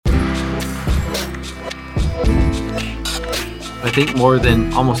I think more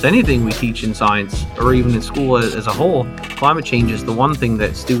than almost anything we teach in science, or even in school as a whole, climate change is the one thing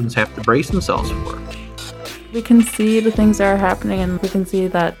that students have to brace themselves for. We can see the things that are happening, and we can see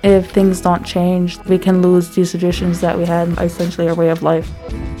that if things don't change, we can lose these traditions that we had, essentially our way of life.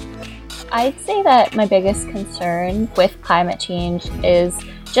 I'd say that my biggest concern with climate change is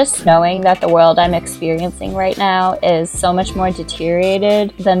just knowing that the world I'm experiencing right now is so much more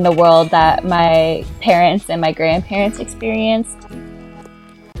deteriorated than the world that my parents and my grandparents experienced.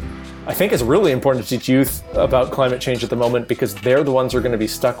 I think it's really important to teach youth about climate change at the moment because they're the ones who are going to be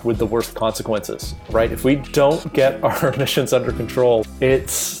stuck with the worst consequences, right? If we don't get our emissions under control,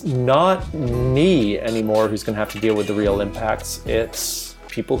 it's not me anymore who's going to have to deal with the real impacts. It's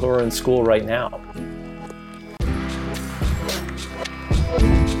people who are in school right now.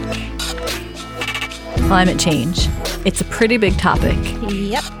 Climate change. It's a pretty big topic.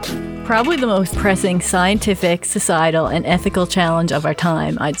 Yep. Probably the most pressing scientific, societal, and ethical challenge of our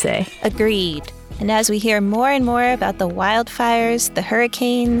time, I'd say. Agreed. And as we hear more and more about the wildfires, the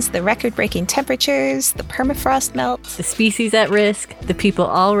hurricanes, the record-breaking temperatures, the permafrost melt, the species at risk, the people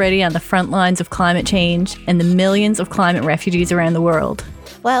already on the front lines of climate change, and the millions of climate refugees around the world.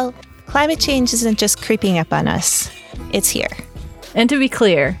 Well, climate change isn't just creeping up on us. It's here. And to be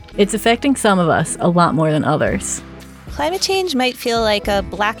clear, it's affecting some of us a lot more than others. Climate change might feel like a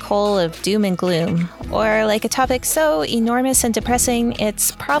black hole of doom and gloom, or like a topic so enormous and depressing,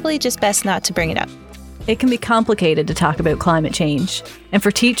 it's probably just best not to bring it up. It can be complicated to talk about climate change, and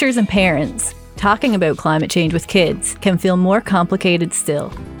for teachers and parents, talking about climate change with kids can feel more complicated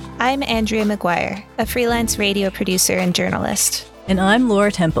still. I'm Andrea McGuire, a freelance radio producer and journalist. And I'm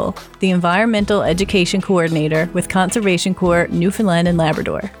Laura Temple, the Environmental Education Coordinator with Conservation Corps, Newfoundland and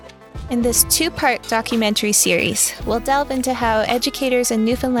Labrador. In this two-part documentary series, we'll delve into how educators in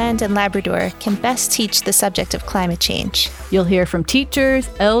Newfoundland and Labrador can best teach the subject of climate change. You'll hear from teachers,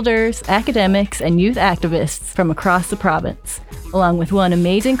 elders, academics, and youth activists from across the province, along with one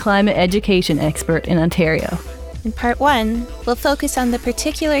amazing climate education expert in Ontario. In part one, we'll focus on the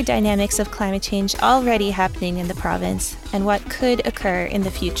particular dynamics of climate change already happening in the province and what could occur in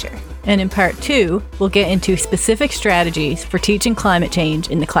the future. And in part two, we'll get into specific strategies for teaching climate change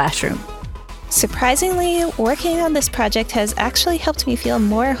in the classroom. Surprisingly, working on this project has actually helped me feel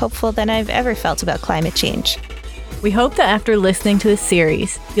more hopeful than I've ever felt about climate change. We hope that after listening to this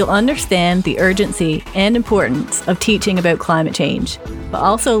series, you'll understand the urgency and importance of teaching about climate change, but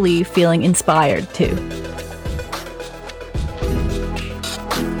also leave feeling inspired too.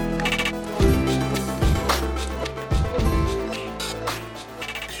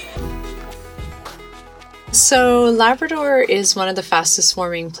 So Labrador is one of the fastest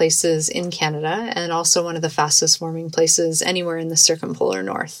warming places in Canada and also one of the fastest warming places anywhere in the circumpolar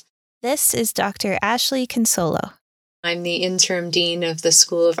north. This is Dr. Ashley Consolo. I'm the interim dean of the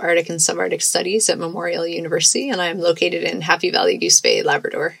School of Arctic and Subarctic Studies at Memorial University, and I'm located in Happy Valley, Goose Bay,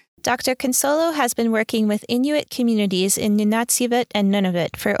 Labrador. Dr. Consolo has been working with Inuit communities in Nunatsiavut and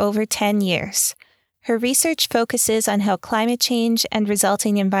Nunavut for over 10 years. Her research focuses on how climate change and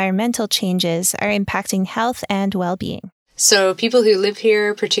resulting environmental changes are impacting health and well-being. So people who live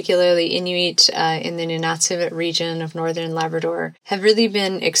here, particularly Inuit in the Nunatsiavut region of northern Labrador, have really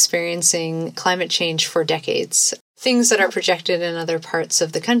been experiencing climate change for decades. Things that are projected in other parts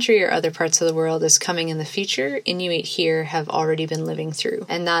of the country or other parts of the world as coming in the future, Inuit here have already been living through.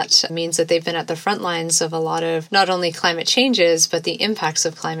 And that means that they've been at the front lines of a lot of not only climate changes, but the impacts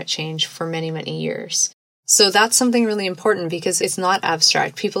of climate change for many, many years. So that's something really important because it's not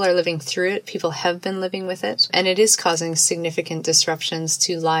abstract. People are living through it. People have been living with it. And it is causing significant disruptions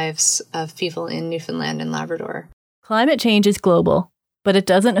to lives of people in Newfoundland and Labrador. Climate change is global, but it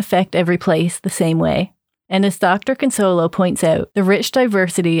doesn't affect every place the same way. And as Dr. Consolo points out, the rich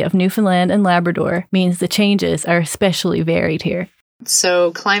diversity of Newfoundland and Labrador means the changes are especially varied here.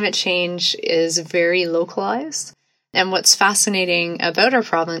 So climate change is very localized. And what's fascinating about our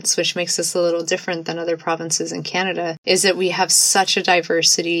province, which makes us a little different than other provinces in Canada, is that we have such a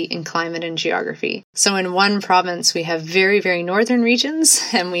diversity in climate and geography. So in one province, we have very, very northern regions,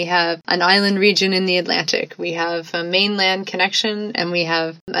 and we have an island region in the Atlantic. We have a mainland connection, and we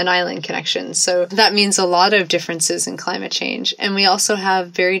have an island connection. So that means a lot of differences in climate change. And we also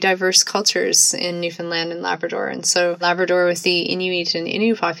have very diverse cultures in Newfoundland and Labrador. And so Labrador with the Inuit and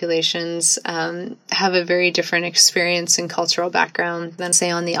Innu populations have a very different experience and cultural background than,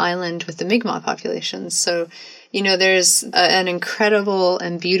 say, on the island with the Mi'kmaq populations. So, there's an incredible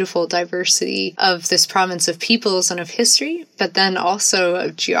and beautiful diversity of this province of peoples and of history, but then also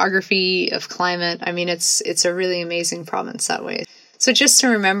of geography, of climate. I mean, it's a really amazing province that way. So just to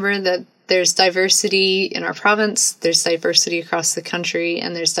remember that There's diversity in our province, there's diversity across the country,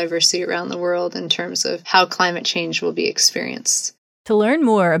 and there's diversity around the world in terms of how climate change will be experienced. To learn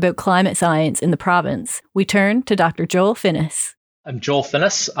more about climate science in the province, we turn to Dr. Joel Finnis. I'm Joel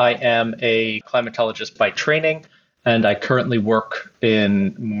Finnis. I am a climatologist by training, and I currently work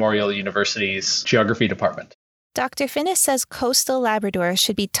in Memorial University's geography department. Dr. Finnis says coastal Labrador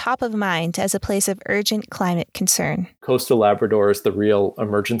should be top of mind as a place of urgent climate concern. Coastal Labrador is the real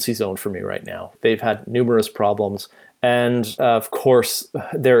emergency zone for me right now. They've had numerous problems. And of course,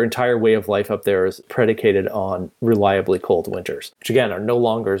 their entire way of life up there is predicated on reliably cold winters, which again are no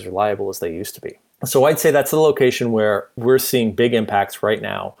longer as reliable as they used to be. So I'd say that's the location where we're seeing big impacts right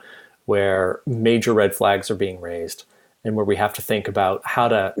now, where major red flags are being raised, and where we have to think about how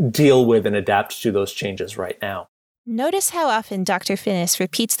to deal with and adapt to those changes right now. Notice how often Dr. Finnis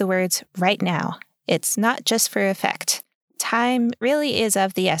repeats the words right now. It's not just for effect. Time really is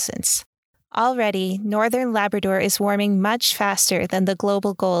of the essence. Already, northern Labrador is warming much faster than the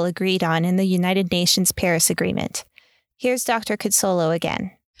global goal agreed on in the United Nations Paris Agreement. Here's Dr. Consolo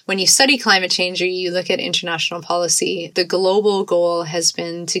again. When you study climate change or you look at international policy, the global goal has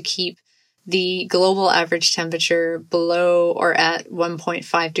been to keep the global average temperature below or at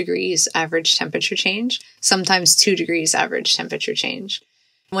 1.5 degrees average temperature change, sometimes 2 degrees average temperature change.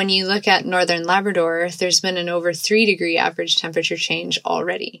 When you look at northern Labrador, there's been an over 3 degree average temperature change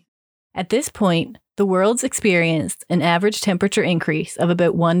already. At this point, the world's experienced an average temperature increase of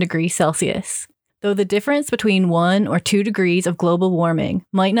about 1 degree Celsius. Though the difference between 1 or 2 degrees of global warming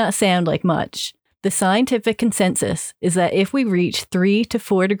might not sound like much, the scientific consensus is that if we reach 3 to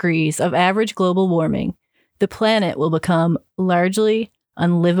 4 degrees of average global warming, the planet will become largely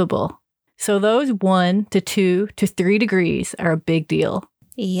unlivable. So those 1 to 2 to 3 degrees are a big deal.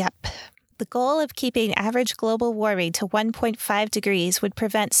 Yep. The goal of keeping average global warming to 1.5 degrees would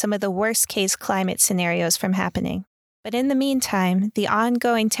prevent some of the worst-case climate scenarios from happening. But in the meantime, the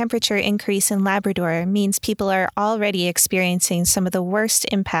ongoing temperature increase in Labrador means people are already experiencing some of the worst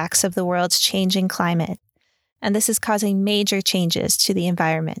impacts of the world's changing climate. And this is causing major changes to the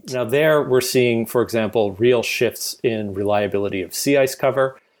environment. Now there we're seeing, for example, real shifts in reliability of sea ice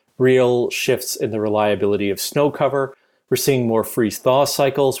cover, real shifts in the reliability of snow cover. We're seeing more freeze-thaw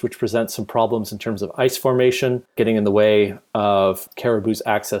cycles, which present some problems in terms of ice formation, getting in the way of caribou's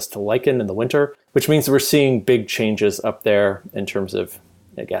access to lichen in the winter, which means that we're seeing big changes up there in terms of,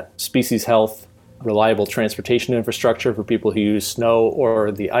 again, species health, reliable transportation infrastructure for people who use snow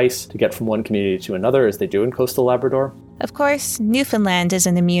or the ice to get from one community to another, as they do in coastal Labrador. Of course, Newfoundland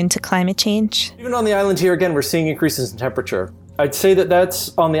isn't immune to climate change. Even on the island here, again, we're seeing increases in temperature. I'd say that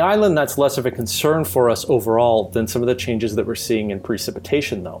that's on the island, that's less of a concern for us overall than some of the changes that we're seeing in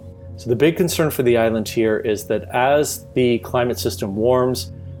precipitation, though. So the big concern for the island here is that as the climate system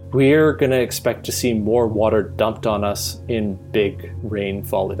warms, we're going to expect to see more water dumped on us in big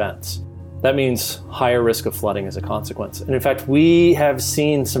rainfall events. That means higher risk of flooding as a consequence. And in fact, we have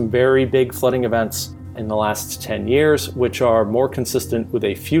seen some very big flooding events in the last 10 years, which are more consistent with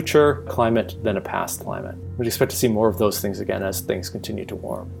a future climate than a past climate. We'd expect to see more of those things again as things continue to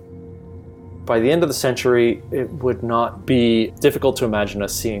warm. By the end of the century, it would not be difficult to imagine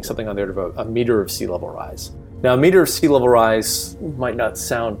us seeing something on the order of a meter of sea level rise. Now, a meter of sea level rise might not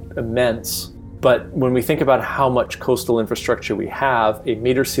sound immense, but when we think about how much coastal infrastructure we have, a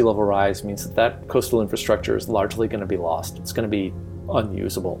meter sea level rise means that coastal infrastructure is largely going to be lost. It's going to be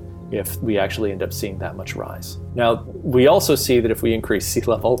unusable if we actually end up seeing that much rise. Now, we also see that if we increase sea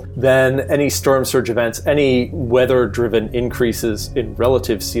level, then any storm surge events, any weather-driven increases in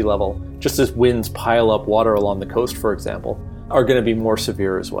relative sea level, just as winds pile up water along the coast, for example, are going to be more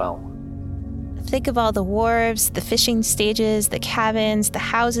severe as well. Think of all the wharves, the fishing stages, the cabins, the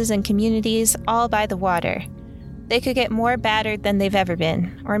houses and communities, all by the water. They could get more battered than they've ever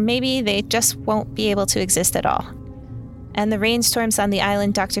been, or maybe they just won't be able to exist at all. And the rainstorms on the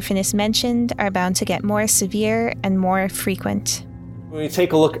island Dr. Finnis mentioned are bound to get more severe and more frequent. When we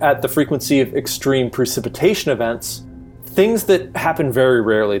take a look at the frequency of extreme precipitation events, things that happen very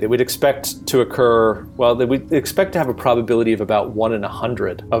rarely, that we'd expect to occur, that we'd expect to have a probability of about 1 in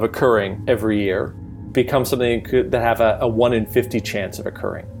 100 of occurring every year, become something that have a 1 in 50 chance of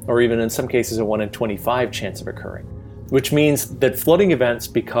occurring, or even in some cases a 1 in 25 chance of occurring. Which means that flooding events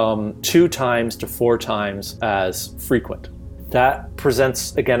become 2 times to 4 times as frequent. That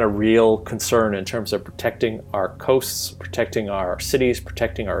presents, again, a real concern in terms of protecting our coasts, protecting our cities,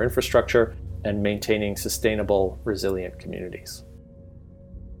 protecting our infrastructure, and maintaining sustainable, resilient communities.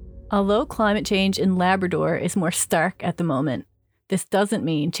 Although climate change in Labrador is more stark at the moment, this doesn't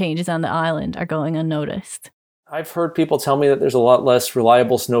mean changes on the island are going unnoticed. I've heard people tell me that there's a lot less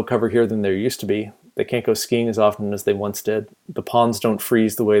reliable snow cover here than there used to be. They can't go skiing as often as they once did. The ponds don't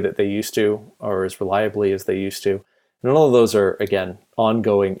freeze the way that they used to, or as reliably as they used to. And all of those are, again,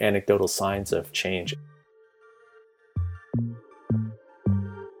 ongoing anecdotal signs of change.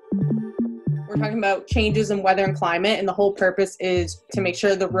 We're talking about changes in weather and climate, and the whole purpose is to make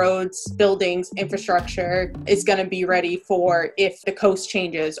sure the roads, buildings, infrastructure is going to be ready for if the coast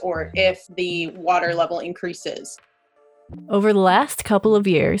changes or if the water level increases. Over the last couple of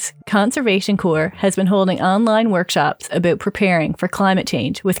years, Conservation Corps has been holding online workshops about preparing for climate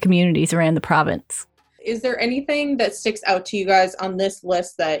change with communities around the province. Is there anything that sticks out to you guys on this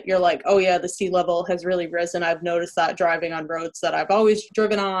list that you're like, oh yeah, the sea level has really risen? I've noticed that driving on roads that I've always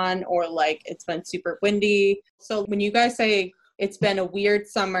driven on, or like it's been super windy. So when you guys say it's been a weird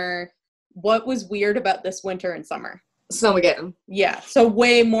summer, what was weird about this winter and summer? Snow again. Yeah, so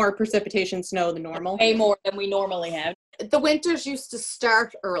way more precipitation snow than normal. Way more than we normally have. The winters used to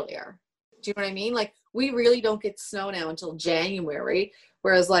start earlier. Do you know what I mean? Like, we really don't get snow now until January.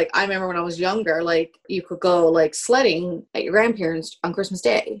 Whereas, like, I remember when I was younger, like, you could go, like, sledding at your grandparents' on Christmas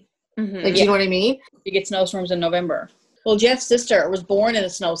Day. Mm-hmm. Like, do you know what I mean? You get snowstorms in November. Well, Jeff's sister was born in a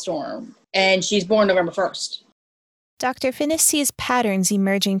snowstorm, and she's born November 1st. Dr. Finnis sees patterns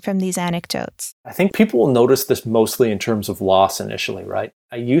emerging from these anecdotes. I think people will notice this mostly in terms of loss initially, right?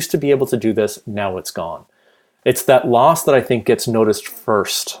 I used to be able to do this, now it's gone. It's that loss that I think gets noticed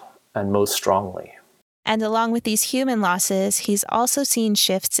first and most strongly. And along with these human losses, he's also seen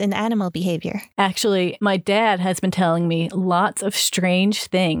shifts in animal behavior. Actually, my dad has been telling me lots of strange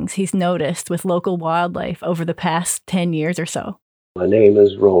things he's noticed with local wildlife over the past 10 years or so. My name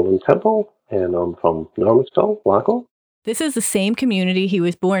is Roland Temple, and I'm from Normanstow, Waco. This is the same community he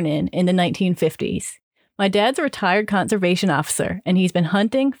was born in the 1950s. My dad's a retired conservation officer, and he's been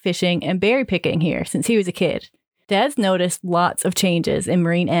hunting, fishing, and berry picking here since he was a kid. Dad's noticed lots of changes in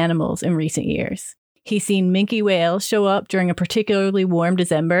marine animals in recent years. He's seen minke whales show up during a particularly warm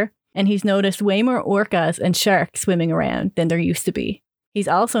December, and he's noticed way more orcas and sharks swimming around than there used to be. He's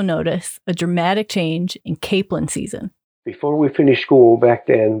also noticed a dramatic change in capelin season. Before we finished school back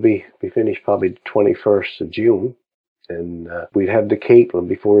then, we finished probably the 21st of June, and we'd have the capelin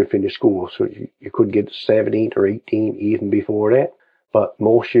before we finished school, so you could get 17 or 18 even before that. But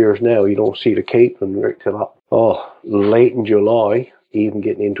most years now, you don't see the capelin right till late in July, even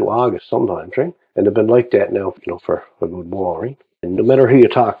getting into August sometimes, right? And they've been like that now, for a good while, right? And no matter who you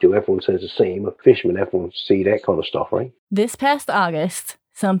talk to, everyone says the same. Fishermen, everyone see that kind of stuff, right? This past August,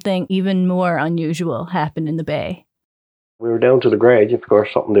 something even more unusual happened in the bay. We were down to the garage, of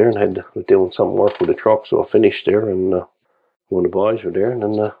course, something there, and was doing some work with the truck, so I finished there, and one of the boys were there, and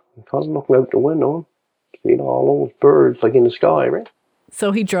then I was looking out the window, and all those birds like in the sky, right?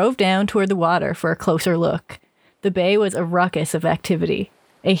 So he drove down toward the water for a closer look. The bay was a ruckus of activity.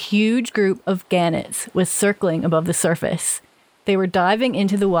 A huge group of gannets was circling above the surface. They were diving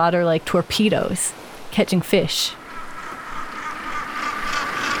into the water like torpedoes, catching fish.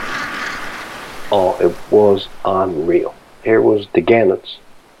 Oh, it was unreal. Here was the gannets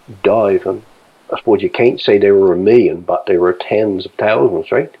diving. I suppose you can't say they were a million, but they were tens of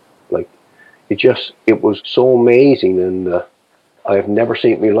thousands, right? Like, it was so amazing, and I have never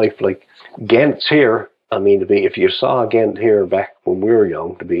seen it in my life. Like, gannets here, if you saw a gannet here back when we were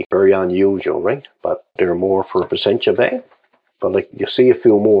young, to be very unusual, right? But they're more for Placentia Bay. But like, you see a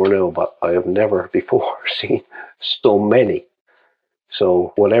few more now, but I have never before seen so many.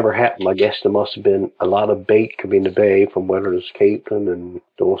 So whatever happened, I guess there must have been a lot of bait coming in the bay from whether it's capelin and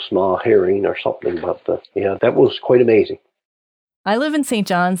those small herring or something. But that was quite amazing. I live in St.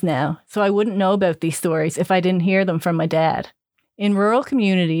 John's now, so I wouldn't know about these stories if I didn't hear them from my dad. In rural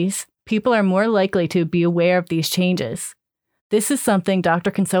communities, people are more likely to be aware of these changes. This is something Dr.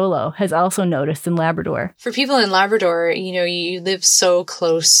 Consolo has also noticed in Labrador. For people in Labrador, you live so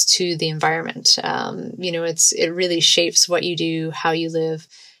close to the environment. It really shapes what you do, how you live.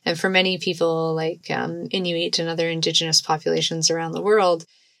 And for many people like Inuit and other indigenous populations around the world,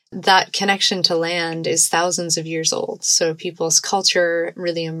 that connection to land is thousands of years old. So people's culture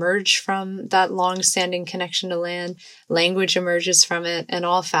really emerged from that long-standing connection to land. Language emerges from it, and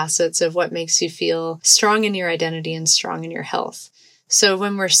all facets of what makes you feel strong in your identity and strong in your health. So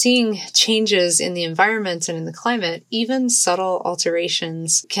when we're seeing changes in the environment and in the climate, even subtle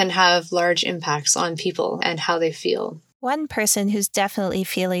alterations can have large impacts on people and how they feel. One person who's definitely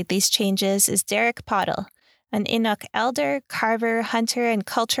feeling these changes is Derek Pottle, an Inuk elder, carver, hunter, and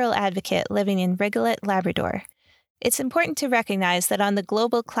cultural advocate living in Rigolet, Labrador. It's important to recognize that on the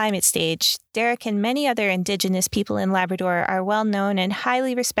global climate stage, Derek and many other Indigenous people in Labrador are well known and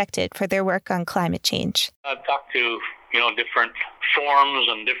highly respected for their work on climate change. I've talked to, different forums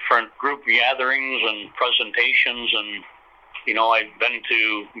and different group gatherings and presentations, and, I've been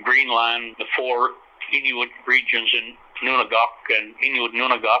to Greenland, the 4 Inuit regions in Nunavut and Inuit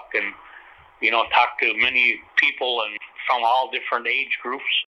Nunavut, and, talked to many people and from all different age groups.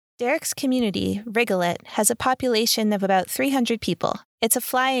 Derek's community, Rigolet, has a population of about 300 people. It's a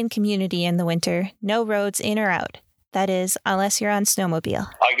fly-in community in the winter, no roads in or out. That is, unless you're on snowmobile.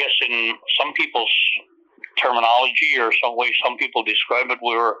 I guess in some people's terminology or some way some people describe it,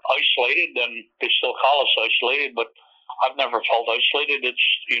 we were isolated, and they still call us isolated, but I've never felt isolated. It's,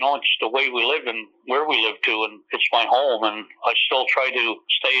 it's the way we live and where we live to, and it's my home, and I still try to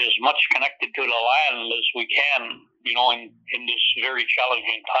stay as much connected to the land as we can, in these very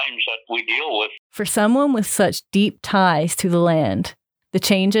challenging times that we deal with. For someone with such deep ties to the land, the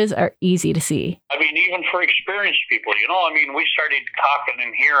changes are easy to see. I mean, even for experienced people, we started talking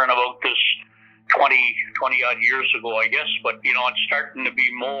and hearing about this 20 odd years ago, I guess, but it's starting to be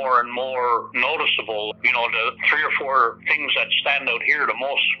more and more noticeable. The 3 or 4 things that stand out here the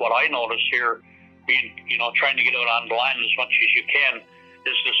most, what I notice here, being, trying to get out on the land as much as you can,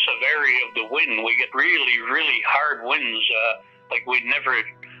 is the severity of the wind. We get really, really hard winds, like we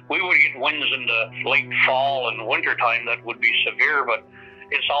would get winds in the late fall and winter time that would be severe, but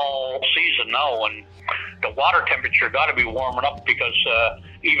it's all season now, and the water temperature got to be warming up, because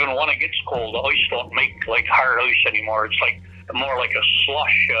even when it gets cold, the ice don't make like hard ice anymore. It's like more like a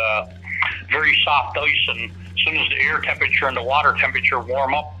slush, very soft ice, and as soon as the air temperature and the water temperature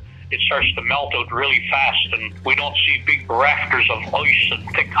warm up, it starts to melt out really fast, and we don't see big rafters of ice and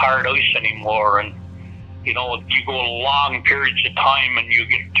thick hard ice anymore. And you go long periods of time and you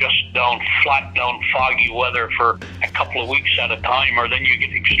get just flat down foggy weather for a couple of weeks at a time, or then you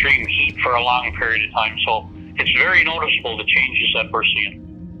get extreme heat for a long period of time. So it's very noticeable, the changes that we're seeing.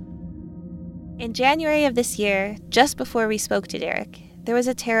 In January of this year, just before we spoke to Derek, there was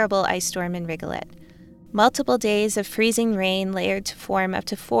a terrible ice storm in Rigolet. Multiple days of freezing rain layered to form up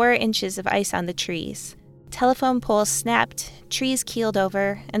to 4 inches of ice on the trees. Telephone poles snapped, trees keeled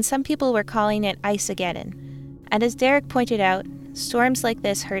over, and some people were calling it Ice-ageddon. And as Derek pointed out, storms like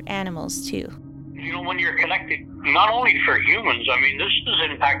this hurt animals too. When you're connected, not only for humans, this is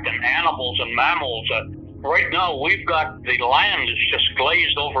impacting animals and mammals. Right now, we've got the land is just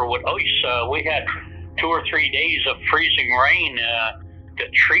glazed over with ice. We had 2 or 3 days of freezing rain. The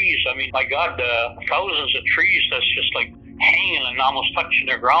trees, my God, thousands of trees that's just like hanging and almost touching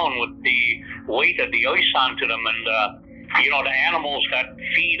the ground with the weight of the ice onto them. And, the animals that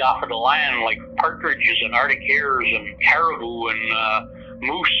feed off of the land, like partridges and Arctic hares and caribou and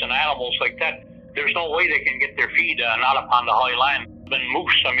moose and animals like that, there's no way they can get their feed not up on the high land. And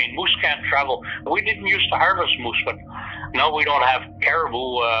moose can't travel. We didn't used to harvest moose, but now we don't have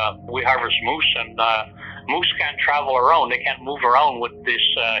caribou. We harvest moose, and moose can't travel around. They can't move around with this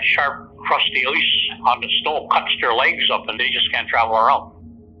sharp, crusty ice on the snow. Cuts their legs up, and they just can't travel around.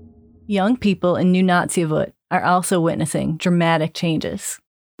 Young people in Nunavut are also witnessing dramatic changes.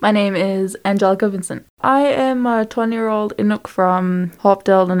 My name is Angelica Vincent. I am a 20-year-old Inuk from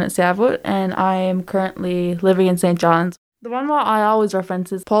Hopedale, Nunavut, and I am currently living in St. John's. The one what I always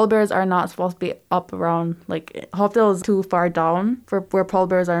reference is polar bears are not supposed to be up around, Hopedale is too far down for where polar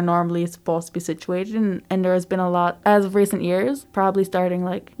bears are normally supposed to be situated, and there has been a lot, as of recent years, probably starting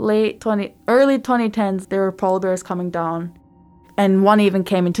early 2010s, there were polar bears coming down, and one even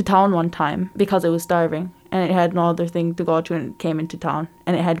came into town one time because it was starving, and it had no other thing to go to, and it came into town,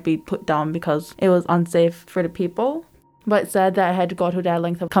 and it had to be put down because it was unsafe for the people. But it said that I had to go to that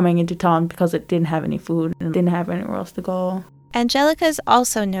length of coming into town because it didn't have any food and didn't have anywhere else to go. Angelica's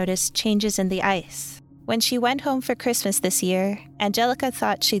also noticed changes in the ice. When she went home for Christmas this year, Angelica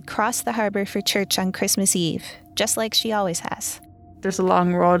thought she'd cross the harbor for church on Christmas Eve, just like she always has. There's a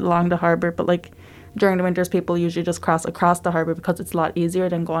long road along the harbor, but during the winters, people usually just cross across the harbor because it's a lot easier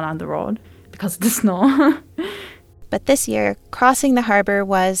than going on the road because of the snow. But this year, crossing the harbor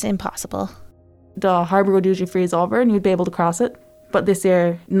was impossible. The harbor would usually freeze over and you'd be able to cross it. But this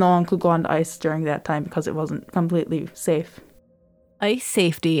year, no one could go on the ice during that time because it wasn't completely safe. Ice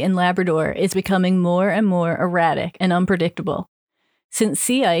safety in Labrador is becoming more and more erratic and unpredictable. Since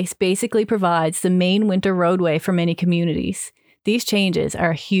sea ice basically provides the main winter roadway for many communities, these changes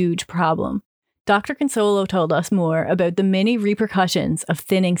are a huge problem. Dr. Consolo told us more about the many repercussions of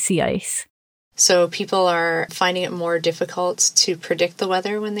thinning sea ice. So people are finding it more difficult to predict the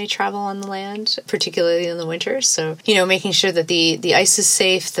weather when they travel on the land, particularly in the winter. So, making sure that the ice is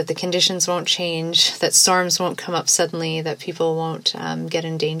safe, that the conditions won't change, that storms won't come up suddenly, that people won't get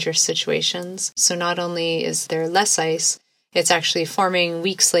in dangerous situations. So not only is there less ice, it's actually forming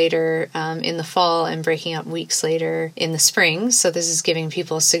weeks later in the fall and breaking up weeks later in the spring. So this is giving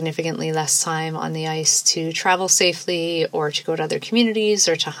people significantly less time on the ice to travel safely or to go to other communities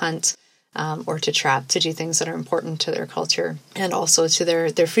or to hunt. Or to trap, to do things that are important to their culture and also to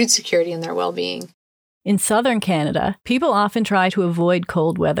their food security and their well-being. In southern Canada, people often try to avoid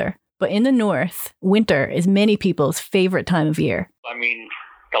cold weather, but in the north, winter is many people's favorite time of year. I mean,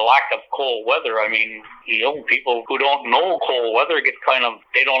 the lack of cold weather, young people who don't know cold weather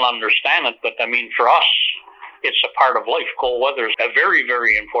they don't understand it, but for us, it's a part of life. Cold weather is a very,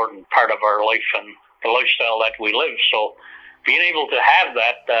 very important part of our life and the lifestyle that we live. So being able to have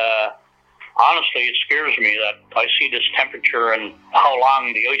that, honestly, it scares me that I see this temperature and how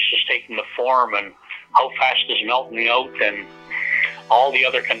long the ice is taking to form and how fast it's melting out and all the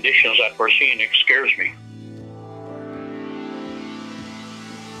other conditions that we're seeing. It scares me.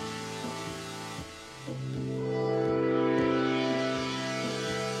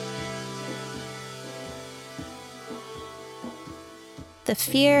 The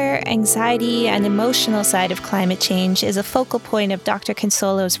fear, anxiety, and emotional side of climate change is a focal point of Dr.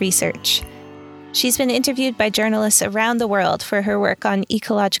 Consolo's research. She's been interviewed by journalists around the world for her work on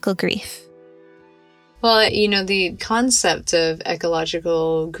ecological grief. Well, the concept of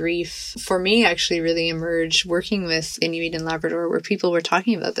ecological grief, for me, actually really emerged working with Inuit in Labrador, where people were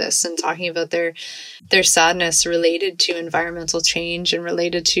talking about this and talking about their sadness related to environmental change and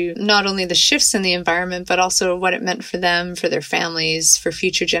related to not only the shifts in the environment, but also what it meant for them, for their families, for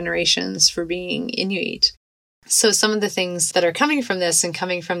future generations, for being Inuit. So some of the things that are coming from this and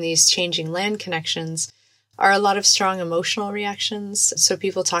coming from these changing land connections are a lot of strong emotional reactions. So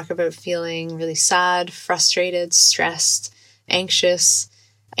people talk about feeling really sad, frustrated, stressed, anxious,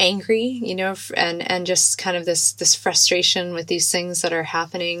 angry, and just kind of this frustration with these things that are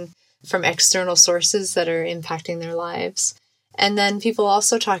happening from external sources that are impacting their lives. And then people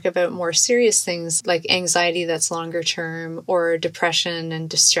also talk about more serious things like anxiety that's longer term or depression and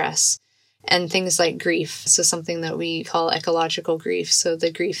distress. And things like grief, so something that we call ecological grief, so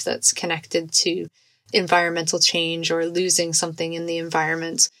the grief that's connected to environmental change or losing something in the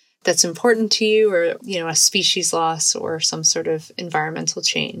environment that's important to you, or, a species loss or some sort of environmental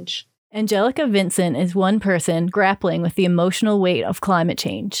change. Angelica Vincent is one person grappling with the emotional weight of climate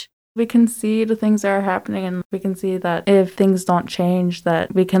change. We can see the things that are happening, and we can see that if things don't change,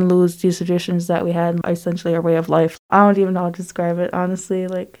 that we can lose these traditions that we had, essentially our way of life. I don't even know how to describe it, honestly.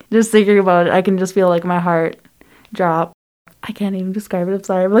 Just thinking about it, I can just feel my heart drop. I can't even describe it, I'm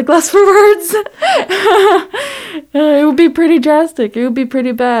sorry. I'm lost for words. It would be pretty drastic. It would be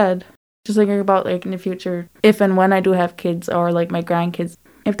pretty bad. Just thinking about, in the future, if and when I do have kids or, my grandkids,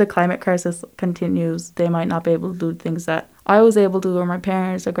 if the climate crisis continues, they might not be able to do things that I was able to do, or my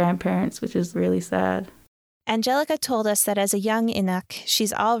parents or grandparents, which is really sad. Angelica told us that as a young Inuk,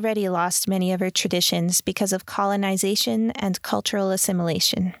 she's already lost many of her traditions because of colonization and cultural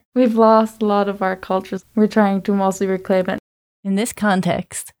assimilation. We've lost a lot of our cultures. We're trying to mostly reclaim it. In this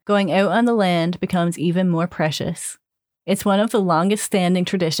context, going out on the land becomes even more precious. It's one of the longest-standing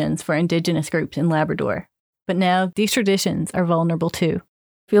traditions for Indigenous groups in Labrador. But now, these traditions are vulnerable too.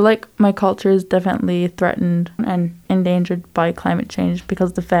 I feel like my culture is definitely threatened and endangered by climate change because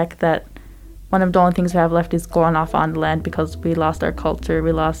of the fact that one of the only things we have left is going off on the land because we lost our culture,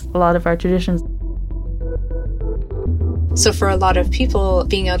 we lost a lot of our traditions. So for a lot of people,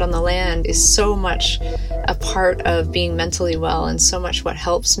 being out on the land is so much a part of being mentally well and so much what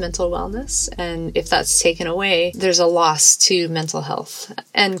helps mental wellness. And if that's taken away, there's a loss to mental health.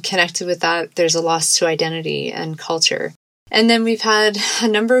 And connected with that, there's a loss to identity and culture. And then we've had a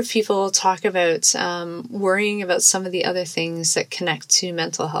number of people talk about worrying about some of the other things that connect to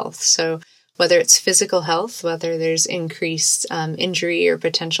mental health. So whether it's physical health, whether there's increased injury or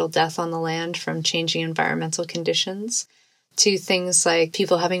potential death on the land from changing environmental conditions, to things like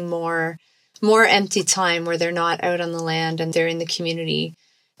people having more empty time where they're not out on the land and they're in the community,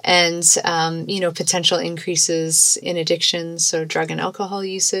 and potential increases in addiction, so drug and alcohol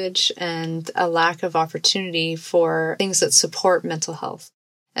usage, and a lack of opportunity for things that support mental health.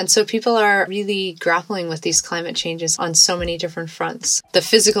 And so people are really grappling with these climate changes on so many different fronts. The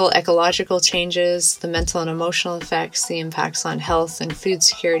physical, ecological changes, the mental and emotional effects, the impacts on health and food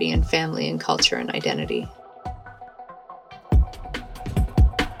security and family and culture and identity.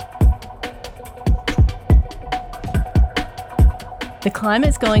 The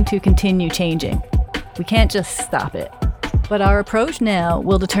climate's going to continue changing. We can't just stop it. But our approach now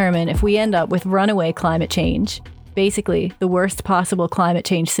will determine if we end up with runaway climate change, basically the worst possible climate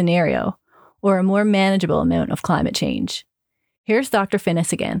change scenario, or a more manageable amount of climate change. Here's Dr.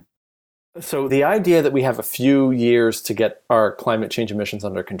 Finnis again. So the idea that we have a few years to get our climate change emissions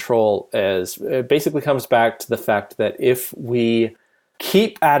under control it basically comes back to the fact that if we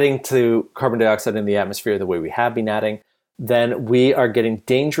keep adding to carbon dioxide in the atmosphere the way we have been adding, then we are getting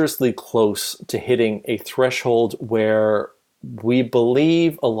dangerously close to hitting a threshold where we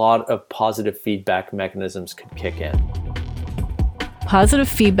believe a lot of positive feedback mechanisms could kick in. Positive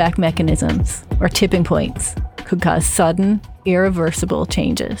feedback mechanisms, or tipping points, could cause sudden, irreversible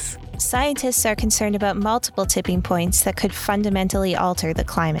changes. Scientists are concerned about multiple tipping points that could fundamentally alter the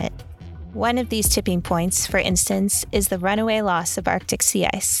climate. One of these tipping points, for instance, is the runaway loss of Arctic sea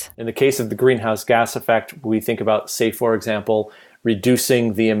ice. In the case of the greenhouse gas effect, we think about, say, for example,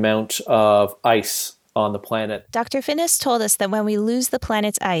 reducing the amount of ice on the planet. Dr. Finnis told us that when we lose the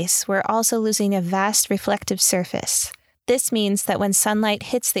planet's ice, we're also losing a vast reflective surface. This means that when sunlight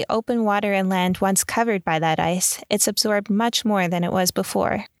hits the open water and land once covered by that ice, it's absorbed much more than it was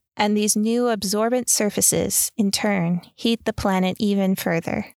before. And these new absorbent surfaces, in turn, heat the planet even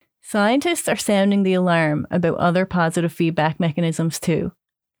further. Scientists are sounding the alarm about other positive feedback mechanisms too.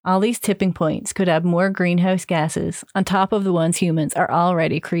 All these tipping points could add more greenhouse gases on top of the ones humans are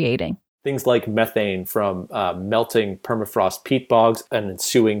already creating. Things like methane from melting permafrost peat bogs and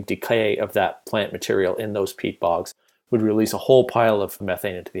ensuing decay of that plant material in those peat bogs would release a whole pile of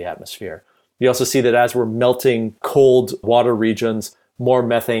methane into the atmosphere. You also see that as we're melting cold water regions, more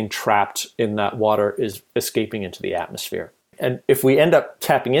methane trapped in that water is escaping into the atmosphere. And if we end up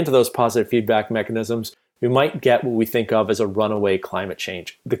tapping into those positive feedback mechanisms, we might get what we think of as a runaway climate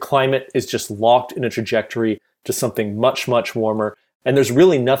change. The climate is just locked in a trajectory to something much, much warmer, and there's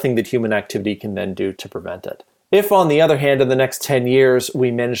really nothing that human activity can then do to prevent it. If, on the other hand, in the next 10 years, we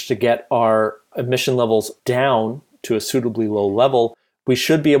manage to get our emission levels down to a suitably low level, we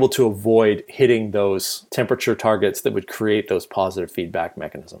should be able to avoid hitting those temperature targets that would create those positive feedback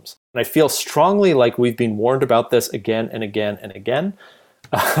mechanisms. And I feel strongly like we've been warned about this again and again and again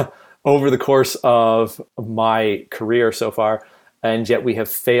over the course of my career so far, and yet we have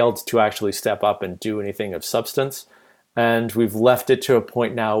failed to actually step up and do anything of substance. And we've left it to a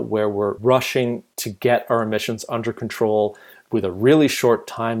point now where we're rushing to get our emissions under control with a really short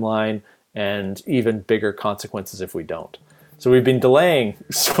timeline and even bigger consequences if we don't. So we've been delaying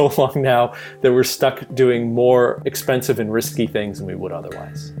so long now that we're stuck doing more expensive and risky things than we would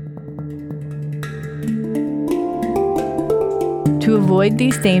otherwise. To avoid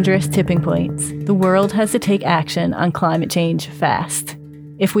these dangerous tipping points, the world has to take action on climate change fast.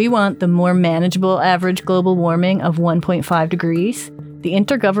 If we want the more manageable average global warming of 1.5 degrees, the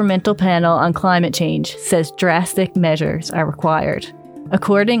Intergovernmental Panel on Climate Change says drastic measures are required.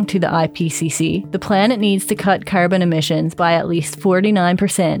 According to the IPCC, the planet needs to cut carbon emissions by at least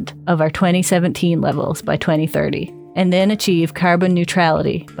 49% of our 2017 levels by 2030, and then achieve carbon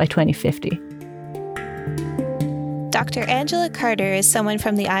neutrality by 2050. Dr. Angela Carter is someone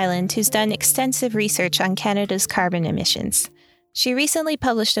from the island who's done extensive research on Canada's carbon emissions. She recently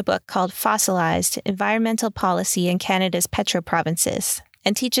published a book called Fossilized: Environmental Policy in Canada's Petro-Provinces,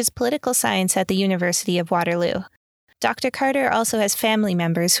 and teaches political science at the University of Waterloo. Dr. Carter also has family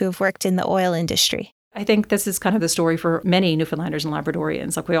members who have worked in the oil industry. I think this is kind of the story for many Newfoundlanders and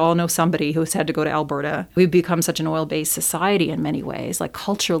Labradorians. Like, we all know somebody who's had to go to Alberta. We've become such an oil-based society in many ways. Like,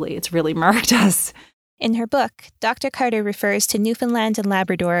 culturally, it's really marked us. In her book, Dr. Carter refers to Newfoundland and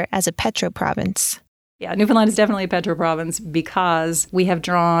Labrador as a petro-province. Yeah, Newfoundland is definitely a petro-province because we have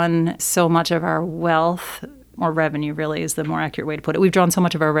drawn so much of our wealth, or revenue really is the more accurate way to put it. We've drawn so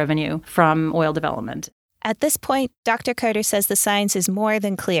much of our revenue from oil development. At this point, Dr. Carter says the science is more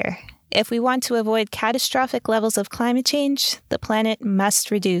than clear. If we want to avoid catastrophic levels of climate change, the planet must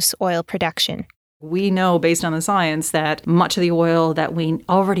reduce oil production. We know, based on the science, that much of the oil that we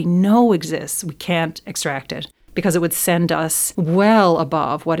already know exists, we can't extract it because it would send us well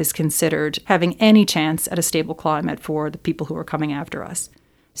above what is considered having any chance at a stable climate for the people who are coming after us.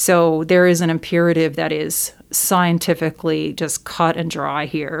 So there is an imperative that is scientifically just cut and dry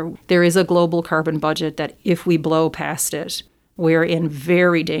here. There is a global carbon budget that if we blow past it, we're in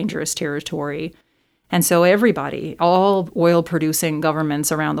very dangerous territory. And so everybody, all oil-producing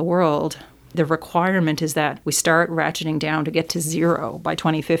governments around the world, the requirement is that we start ratcheting down to get to zero by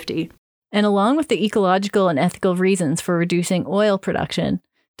 2050. And along with the ecological and ethical reasons for reducing oil production,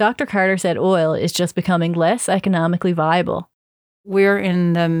 Dr. Carter said oil is just becoming less economically viable. We're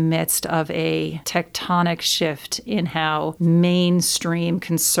in the midst of a tectonic shift in how mainstream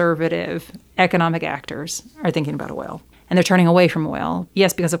conservative economic actors are thinking about oil. And they're turning away from oil,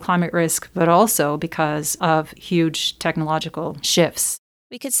 yes, because of climate risk, but also because of huge technological shifts.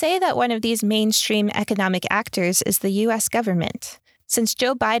 We could say that one of these mainstream economic actors is the U.S. government. Since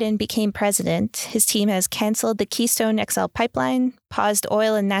Joe Biden became president, his team has canceled the Keystone XL pipeline, paused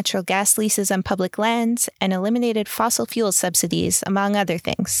oil and natural gas leases on public lands, and eliminated fossil fuel subsidies, among other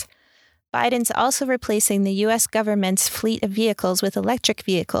things. Biden's also replacing the U.S. government's fleet of vehicles with electric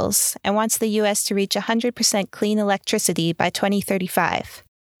vehicles and wants the U.S. to reach 100% clean electricity by 2035.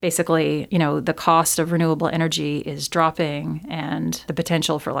 Basically, the cost of renewable energy is dropping and the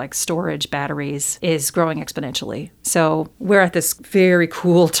potential for storage batteries is growing exponentially. So we're at this very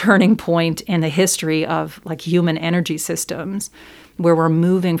cool turning point in the history of human energy systems where we're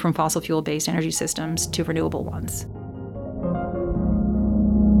moving from fossil fuel-based energy systems to renewable ones.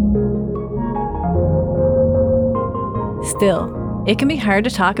 Still, it can be hard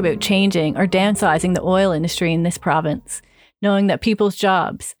to talk about changing or downsizing the oil industry in this province, knowing that people's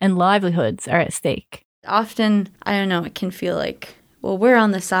jobs and livelihoods are at stake. Often, it can feel like, well, we're on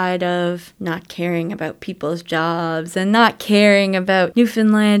the side of not caring about people's jobs and not caring about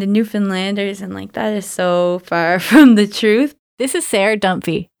Newfoundland and Newfoundlanders, and that is so far from the truth. This is Sarah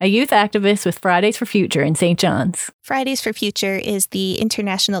Dunphy, a youth activist with Fridays for Future in St. John's. Fridays for Future is the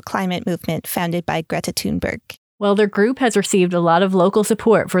international climate movement founded by Greta Thunberg. While their group has received a lot of local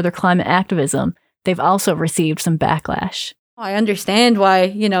support for their climate activism, they've also received some backlash. I understand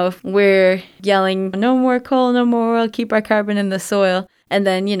why, we're yelling, no more coal, no more oil, keep our carbon in the soil. And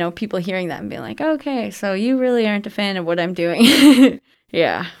then, people hearing that and being like, okay, so you really aren't a fan of what I'm doing.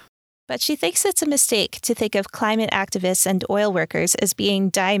 Yeah. But she thinks it's a mistake to think of climate activists and oil workers as being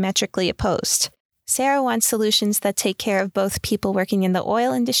diametrically opposed. Sarah wants solutions that take care of both people working in the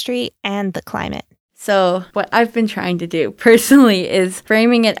oil industry and the climate. So what I've been trying to do personally is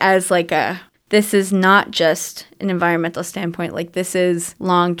framing it as this is not just an environmental standpoint, this is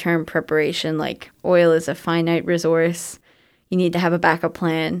long-term preparation, oil is a finite resource. You need to have a backup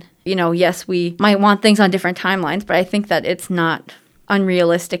plan. Yes, we might want things on different timelines, but I think that it's not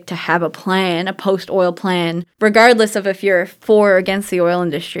unrealistic to have a plan, a post-oil plan, regardless of if you're for or against the oil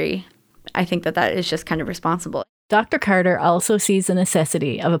industry. I think that is just kind of responsible. Dr. Carter also sees the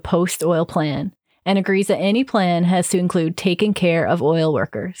necessity of a post-oil plan and agrees that any plan has to include taking care of oil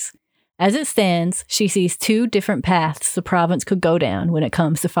workers. As it stands, she sees two different paths the province could go down when it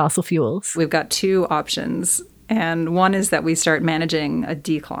comes to fossil fuels. We've got two options, and one is that we start managing a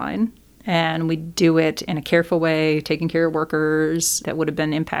decline, and we do it in a careful way, taking care of workers that would have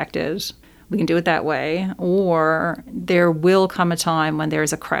been impacted. We can do it that way, or there will come a time when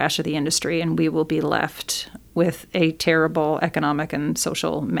there's a crash of the industry and we will be left with a terrible economic and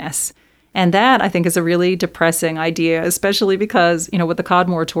social mess. And that, I think, is a really depressing idea, especially because, with the cod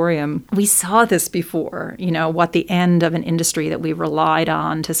moratorium, we saw this before, what the end of an industry that we relied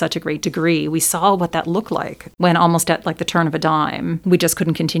on to such a great degree. We saw what that looked like when almost at the turn of a dime, we just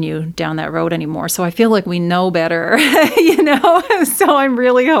couldn't continue down that road anymore. So I feel like we know better, So I'm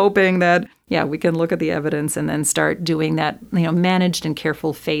really hoping that, we can look at the evidence and then start doing that, managed and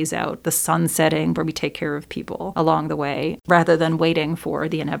careful phase out, the sunsetting where we take care of people along the way, rather than waiting for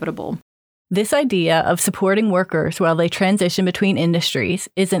the inevitable. This idea of supporting workers while they transition between industries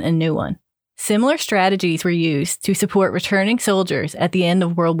isn't a new one. Similar strategies were used to support returning soldiers at the end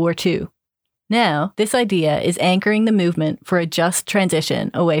of World War II. Now, this idea is anchoring the movement for a just transition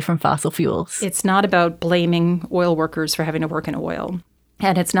away from fossil fuels. It's not about blaming oil workers for having to work in oil,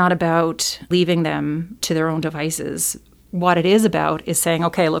 and it's not about leaving them to their own devices. What it is about is saying,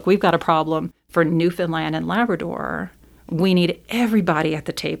 okay, look, we've got a problem for Newfoundland and Labrador. We need everybody at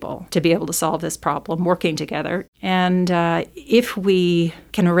the table to be able to solve this problem, working together. And if we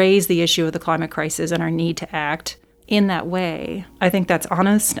can raise the issue of the climate crisis and our need to act in that way, I think that's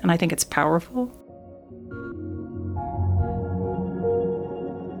honest and I think it's powerful.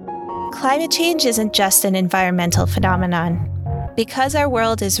 Climate change isn't just an environmental phenomenon. Because our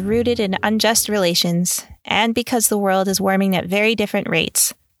world is rooted in unjust relations, and because the world is warming at very different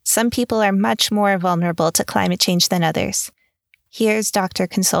rates, some people are much more vulnerable to climate change than others. Here's Dr.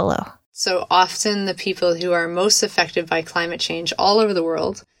 Consolo. So often the people who are most affected by climate change all over the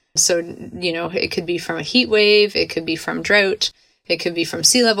world, so, it could be from a heat wave, it could be from drought, it could be from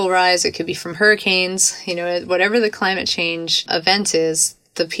sea level rise, it could be from hurricanes, whatever the climate change event is,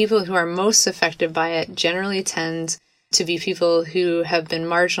 the people who are most affected by it generally tend to be people who have been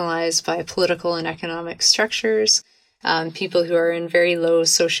marginalized by political and economic structures, people who are in very low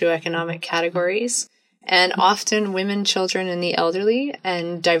socioeconomic categories, and often women, children, and the elderly,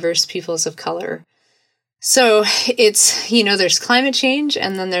 and diverse peoples of color. So it's, there's climate change,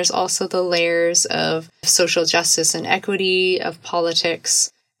 and then there's also the layers of social justice and equity, of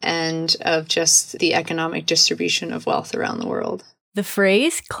politics, and of just the economic distribution of wealth around the world. The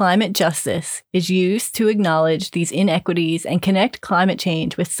phrase climate justice is used to acknowledge these inequities and connect climate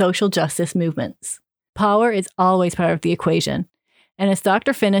change with social justice movements. Power is always part of the equation, and as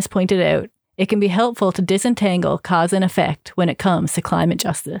Dr. Finnis pointed out, it can be helpful to disentangle cause and effect when it comes to climate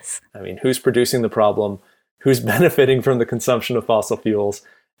justice. I mean, who's producing the problem? Who's benefiting from the consumption of fossil fuels?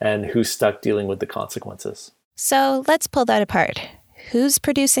 And who's stuck dealing with the consequences? So let's pull that apart. Who's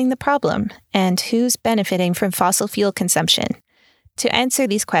producing the problem? And who's benefiting from fossil fuel consumption? To answer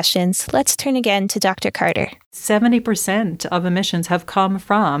these questions, let's turn again to Dr. Carter. 70% of emissions have come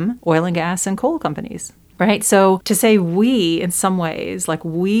from oil and gas and coal companies, right? So to say we, in some ways, like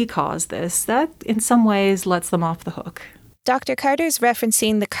we caused this, that in some ways lets them off the hook. Dr. Carter's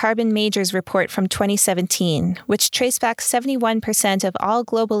referencing the Carbon Majors report from 2017, which traced back 71% of all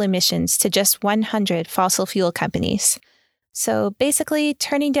global emissions to just 100 fossil fuel companies. So basically,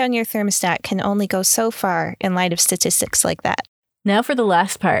 turning down your thermostat can only go so far in light of statistics like that. Now for the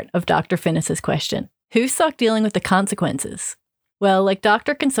last part of Dr. Finnis's question. Who's stuck dealing with the consequences? Well, like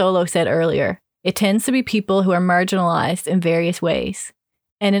Dr. Consolo said earlier, it tends to be people who are marginalized in various ways.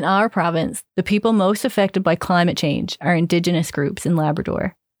 And in our province, the people most affected by climate change are Indigenous groups in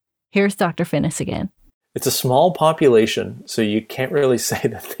Labrador. Here's Dr. Finnis again. It's a small population, so you can't really say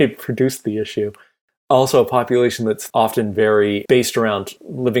that they've produced the issue. Also a population that's often very based around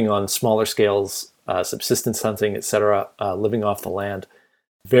living on smaller scales, subsistence hunting, etc., living off the land.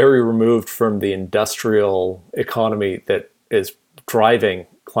 Very removed from the industrial economy that is driving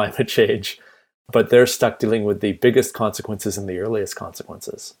climate change. But they're stuck dealing with the biggest consequences and the earliest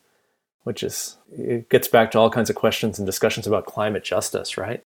consequences, which is, it gets back to all kinds of questions and discussions about climate justice,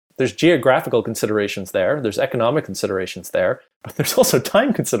 right? There's geographical considerations there, there's economic considerations there, but there's also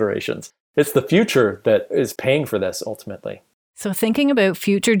time considerations. It's the future that is paying for this ultimately. So thinking about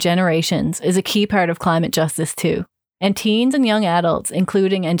future generations is a key part of climate justice too. And teens and young adults,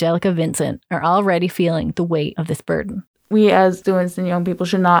 including Angelica Vincent, are already feeling the weight of this burden. We as students and young people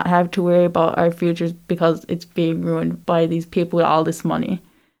should not have to worry about our futures because it's being ruined by these people with all this money.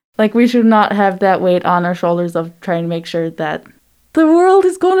 Like, we should not have that weight on our shoulders of trying to make sure that the world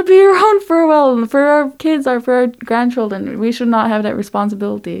is going to be around for a while, and for our kids or for our grandchildren. We should not have that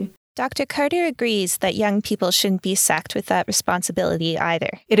responsibility. Dr. Carter agrees that young people shouldn't be sacked with that responsibility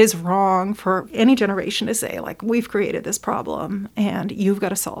either. It is wrong for any generation to say, like, we've created this problem and you've got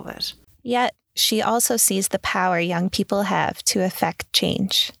to solve it. Yet, she also sees the power young people have to affect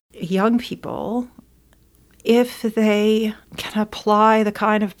change. Young people, if they can apply the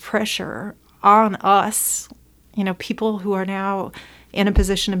kind of pressure on us, people who are now in a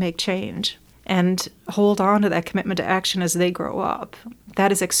position to make change, and hold on to that commitment to action as they grow up,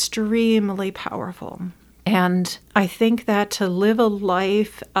 that is extremely powerful. And I think that to live a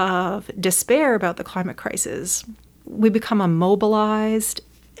life of despair about the climate crisis, we become immobilized,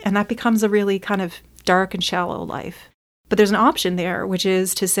 and that becomes a really kind of dark and shallow life. But there's an option there, which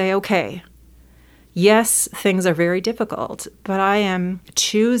is to say, okay, yes, things are very difficult, but I am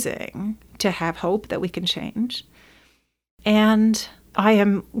choosing to have hope that we can change. And I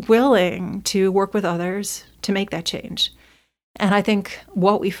am willing to work with others to make that change. And I think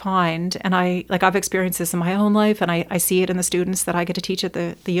what we find, and I've experienced this in my own life, and I see it in the students that I get to teach at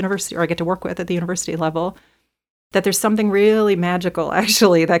the university, or I get to work with at the university level, that there's something really magical,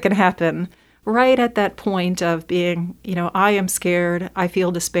 actually, that can happen right at that point of being, I am scared, I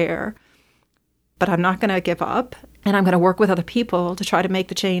feel despair, but I'm not going to give up, and I'm going to work with other people to try to make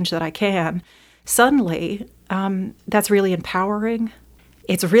the change that I can. Suddenly, that's really empowering.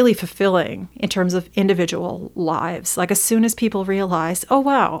 It's really fulfilling in terms of individual lives. Like, as soon as people realize, oh,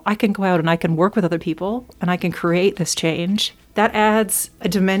 wow, I can go out and I can work with other people and I can create this change, that adds a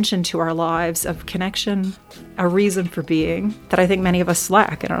dimension to our lives of connection, a reason for being that I think many of us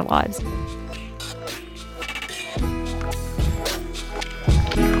lack in our lives.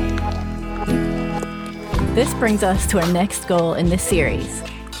 This brings us to our next goal in this series: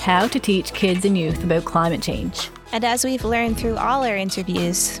 how to teach kids and youth about climate change. And as we've learned through all our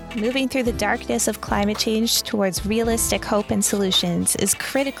interviews, moving through the darkness of climate change towards realistic hope and solutions is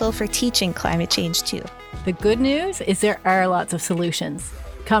critical for teaching climate change too. The good news is there are lots of solutions.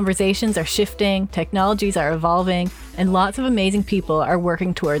 Conversations are shifting, technologies are evolving, and lots of amazing people are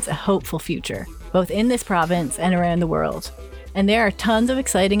working towards a hopeful future, both in this province and around the world. And there are tons of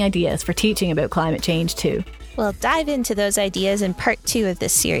exciting ideas for teaching about climate change too. We'll dive into those ideas in part 2 of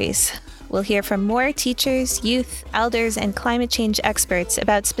this series. we'll hear from more teachers, youth, elders, and climate change experts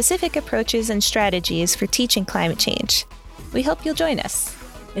about specific approaches and strategies for teaching climate change. We hope you'll join us.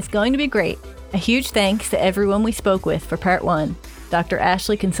 It's going to be great. A huge thanks to everyone we spoke with for part 1. Dr.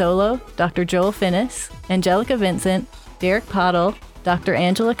 Ashley Consolo, Dr. Joel Finnis, Angelica Vincent, Derek Pottle, Dr.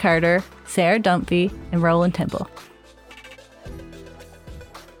 Angela Carter, Sarah Dumphy, and Roland Temple.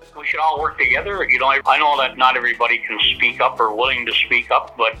 We should all work together. I know that not everybody can speak up or willing to speak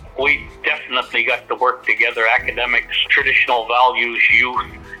up, but we definitely got to work together. Academics, traditional values, youth,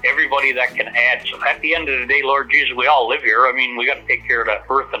 everybody that can add. So at the end of the day, Lord Jesus, we all live here. I mean, we got to take care of the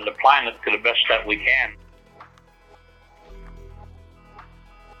earth and the planet to the best that we can.